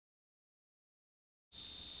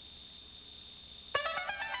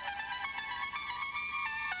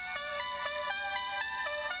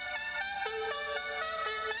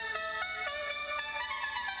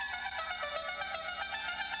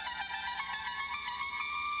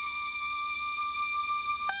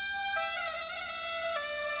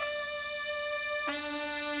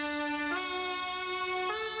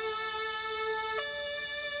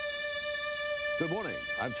Good morning.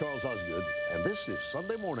 I'm Charles Osgood, and this is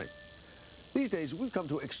Sunday Morning. These days, we've come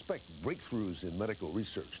to expect breakthroughs in medical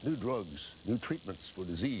research, new drugs, new treatments for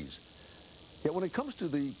disease. Yet when it comes to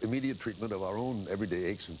the immediate treatment of our own everyday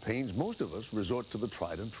aches and pains, most of us resort to the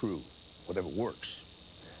tried and true, whatever works.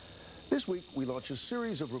 This week, we launch a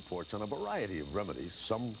series of reports on a variety of remedies,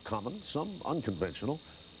 some common, some unconventional,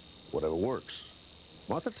 whatever works.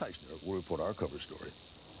 Martha Teichner will report our cover story.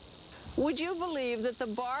 Would you believe that the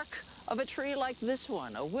bark of a tree like this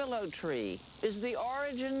one, a willow tree, is the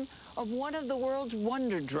origin of one of the world's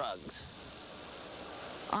wonder drugs?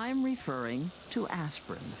 I'm referring to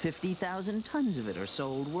aspirin. 50,000 tons of it are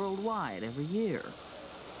sold worldwide every year.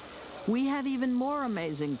 We have even more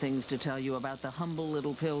amazing things to tell you about the humble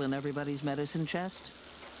little pill in everybody's medicine chest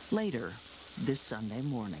later this Sunday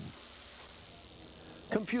morning.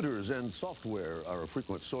 Computers and software are a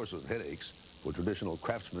frequent source of headaches for traditional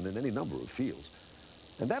craftsmen in any number of fields.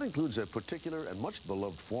 And that includes a particular and much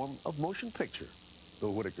beloved form of motion picture.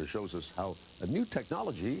 Bill Whitaker shows us how a new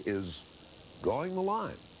technology is drawing the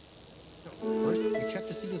line. So first, we check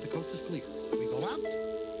to see that the coast is clear. We go out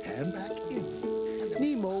and back in.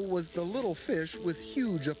 Nemo was the little fish with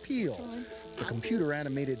huge appeal. The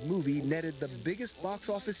computer-animated movie netted the biggest box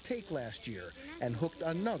office take last year and hooked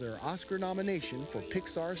another Oscar nomination for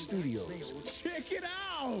Pixar Studios. Check it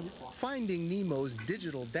out! Finding Nemo's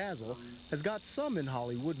digital dazzle has got some in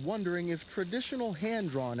Hollywood wondering if traditional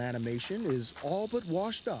hand-drawn animation is all but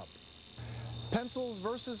washed up. Pencils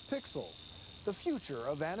versus pixels, the future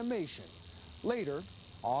of animation. Later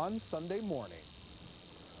on Sunday Morning.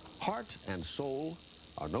 Heart and soul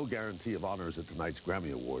are no guarantee of honors at tonight's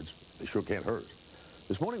Grammy Awards. They sure can't hurt.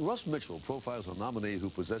 This morning, Russ Mitchell profiles a nominee who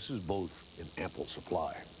possesses both in ample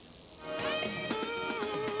supply.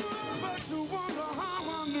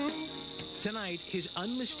 Tonight, his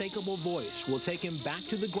unmistakable voice will take him back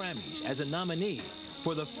to the Grammys as a nominee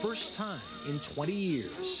for the first time in 20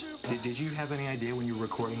 years. Did you have any idea when you were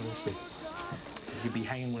recording this that you'd be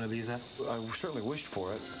hanging one of these up? I certainly wished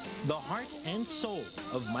for it. The heart and soul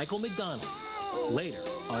of Michael McDonald, later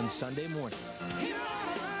on Sunday Morning.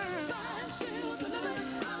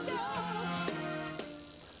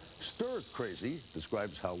 Stir Crazy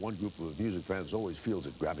describes how one group of music fans always feels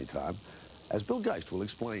at Grammy time, as Bill Geist will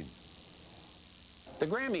explain. The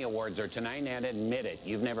Grammy Awards are tonight, and admit it,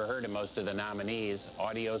 you've never heard of most of the nominees.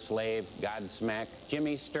 Audio Slave, Godsmack,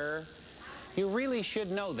 Jimmy Sturr. You really should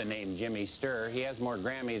know the name Jimmy Sturr. He has more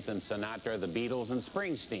Grammys than Sinatra, the Beatles, and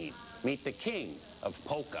Springsteen. Meet the king of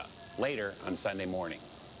polka, later on Sunday Morning.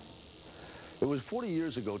 It was 40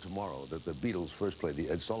 years ago tomorrow that the Beatles first played the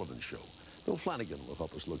Ed Sullivan Show. Bill Flanagan will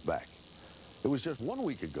help us look back. It was just 1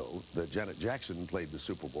 week ago that Janet Jackson played the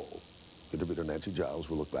Super Bowl. Contributor Nancy Giles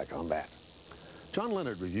will look back on that. John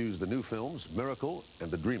Leonard reviews the new films, Miracle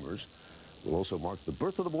and The Dreamers. We'll also mark the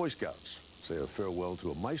birth of the Boy Scouts, say a farewell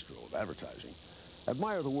to a maestro of advertising,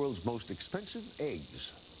 admire the world's most expensive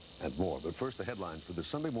eggs, and more. But first, the headlines for this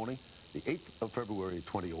Sunday morning, the 8th of February,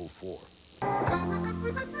 2004.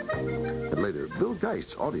 And later, Bill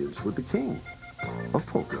Geist's audience with the king of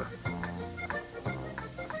polka.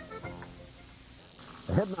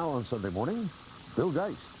 Ahead now on Sunday Morning, Bill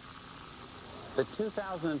Geist. The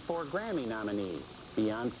 2004 Grammy nominees,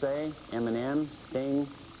 Beyonce, Eminem, Sting,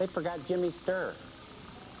 they forgot Jimmy Sturr.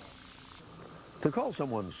 To call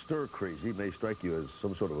someone stir crazy may strike you as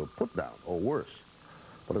some sort of a put-down or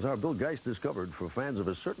worse. But as our Bill Geist discovered, for fans of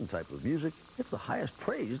a certain type of music, it's the highest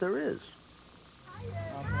praise there is.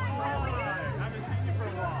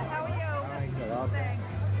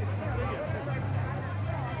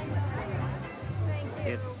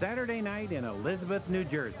 It's Saturday night in Elizabeth, New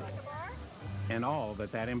Jersey, and all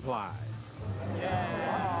that implies.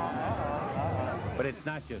 But it's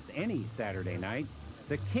not just any Saturday night.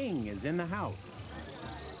 The king is in the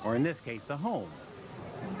house, or in this case, the home.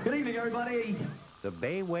 Good evening, everybody. The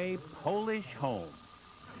Bayway Polish home.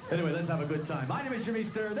 Anyway, let's have a good time. My name is Jimmy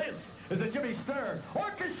Sturr. This is the Jimmy Sturr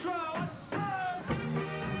Orchestra.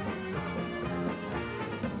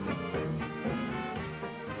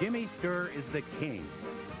 Jimmy Sturr is the king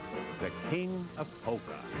of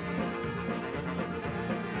polka.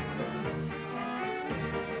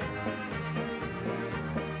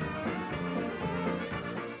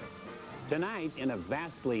 Tonight, in a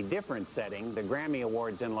vastly different setting, the Grammy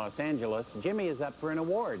Awards in Los Angeles, Jimmy is up for an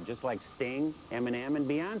award, just like Sting, Eminem, and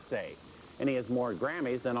Beyonce. And he has more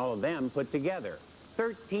Grammys than all of them put together.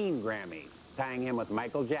 13 Grammys, tying him with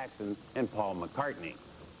Michael Jackson and Paul McCartney.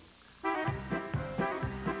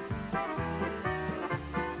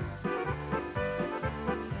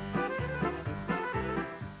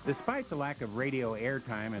 Despite the lack of radio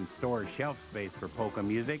airtime and store shelf space for polka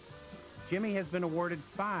music, Jimmy has been awarded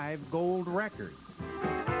 5 gold records.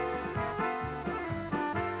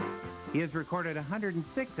 He has recorded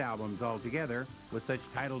 106 albums altogether with such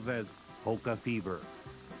titles as Polka Fever,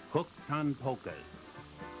 Hooked on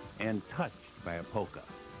Polkas, and Touched by a Polka.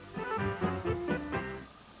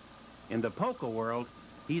 In the polka world,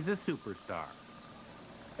 he's a superstar.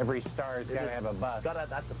 Every star's got to have a bus.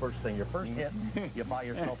 That's the first thing. Your first hit, you buy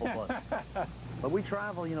yourself a bus. But we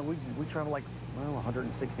travel, you know, we travel like, well,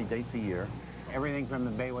 160 dates a year. Everything from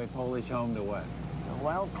the Bayway Polish home to what?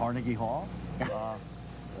 Well, Carnegie Hall.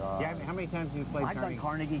 Yeah, how many times have you played I've Carnegie? done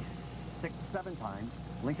Carnegie 6, 7 times.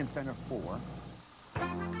 Lincoln Center 4.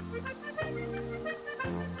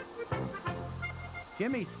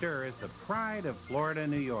 Jimmy Sturr is the pride of Florida,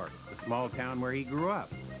 New York, the small town where he grew up.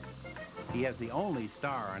 He has the only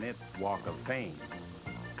star on its Walk of Fame.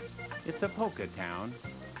 It's a polka town.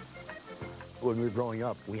 When we were growing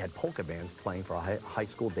up, we had polka bands playing for our high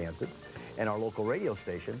school dances, and our local radio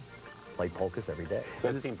station played polkas every day.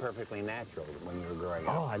 That seemed perfectly natural when you were growing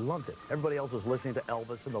up. Oh, I loved it. Everybody else was listening to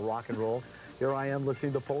Elvis and the rock and roll. Here I am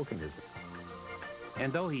listening to polka music.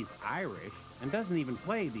 And though he's Irish and doesn't even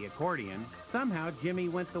play the accordion, somehow Jimmy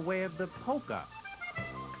went the way of the polka.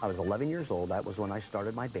 I was 11 years old. That was when I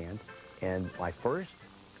started my band. And my first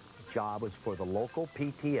job was for the local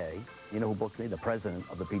PTA. You know who booked me? The president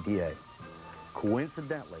of the PTA.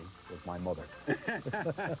 Coincidentally, was my mother.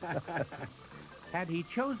 Had he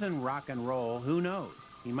chosen rock and roll, who knows?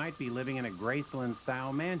 He might be living in a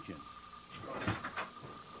Graceland-style mansion.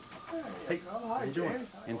 Hey, how you doing?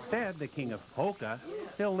 Instead, the king of polka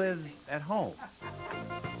still lives at home.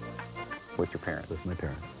 With your parents? With my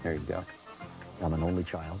parents. There you go. I'm an only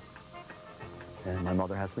child. And my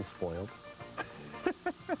mother has me spoiled.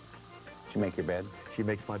 She make your bed? She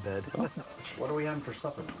makes my bed. What are we having for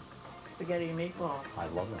supper? Spaghetti and meatballs. I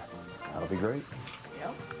love that. That'll be great.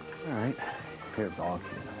 Yep. All right. Here, dog.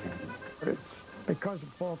 But it's because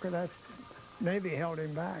of polka that's maybe held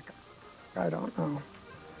him back. I don't know.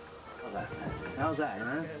 How's that,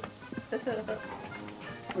 huh?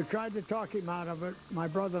 We tried to talk him out of it, my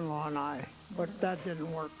brother-in-law and I, but that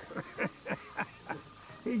didn't work.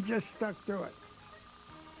 He just stuck to it.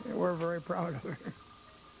 And we're very proud of it.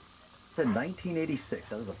 It's in 1986.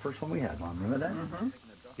 That was the first one we had, Mom. Remember that? Mm-hmm.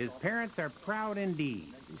 His parents are proud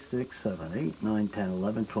indeed. 6, 7, 8, 9, 10,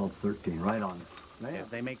 11, 12, 13. Right on. As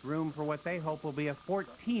they make room for what they hope will be a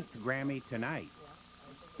 14th Grammy tonight.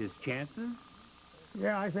 His chances?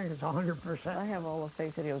 Yeah, I think it's 100%. I have all the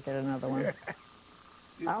faith that he'll get another one.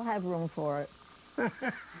 I'll have room for it.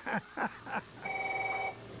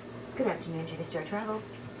 Good afternoon, Jimmy Sturr Travel.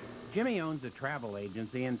 Jimmy owns a travel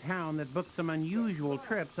agency in town that books some unusual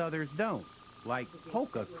trips others don't, like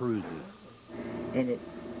polka cruises. And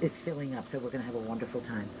it's filling up, so we're going to have a wonderful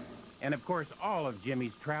time. And of course, all of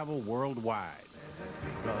Jimmy's travel worldwide.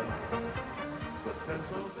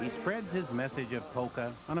 He spreads his message of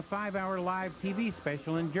polka on a 5-hour live TV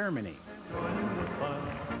special in Germany.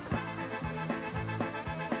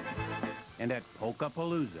 And at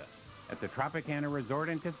Polka-Palooza at the Tropicana Resort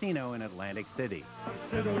and Casino in Atlantic City.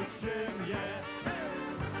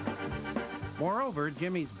 Moreover,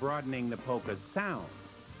 Jimmy's broadening the polka's sound.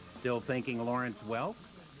 Still thinking Lawrence Welk?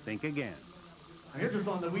 Think again. Here's a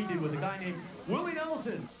song that we did with a guy named Willie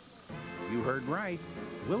Nelson. You heard right.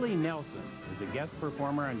 Willie Nelson is a guest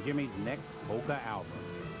performer on Jimmy's next polka album.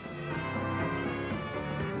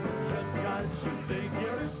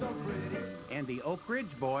 And the Oak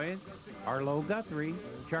Ridge Boys, Arlo Guthrie,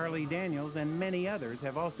 Charlie Daniels, and many others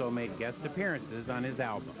have also made guest appearances on his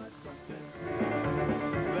album.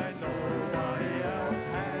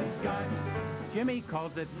 Jimmy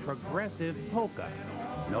calls it progressive polka.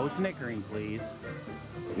 No snickering, please.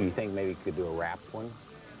 You think maybe you could do a rap one?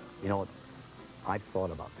 You know what? I've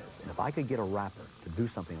thought about this. And if I could get a rapper to do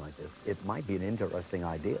something like this, it might be an interesting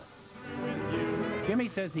idea. Jimmy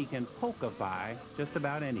says he can polka-fy just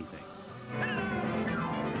about anything.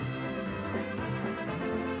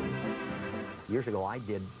 Years ago, I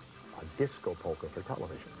did a disco polka for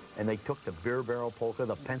television. And they took the beer barrel polka,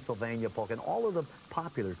 the Pennsylvania polka, and all of the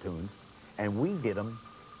popular tunes, and we did them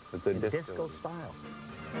in disco style.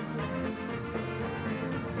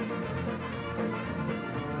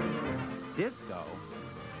 Disco?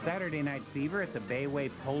 Saturday Night Fever at the Bayway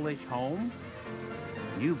Polish home?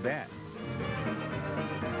 You bet.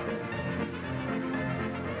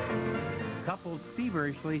 Couples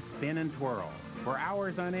feverishly spin and twirl for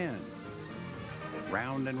hours on end.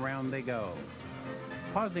 Round and round they go,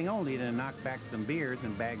 pausing only to knock back some beers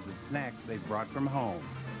and bags of snacks they've brought from home.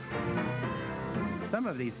 Some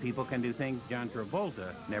of these people can do things John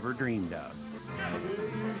Travolta never dreamed of.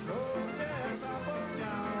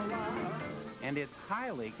 and it's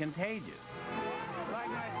highly contagious. Like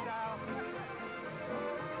my style.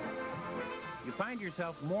 You find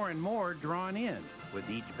yourself more and more drawn in with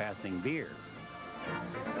each passing beer.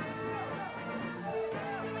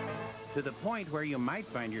 To the point where you might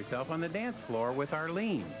find yourself on the dance floor with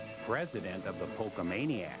Arlene, president of the Polka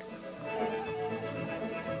Maniacs.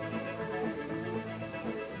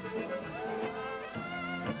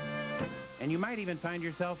 And you might even find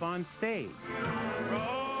yourself on stage. Roll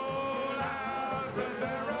out the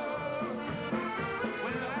barrel,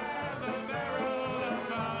 we'll have a barrel of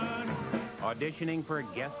fun. Auditioning for a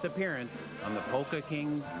guest appearance on the Polka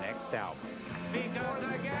King's next album. Because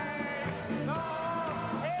the game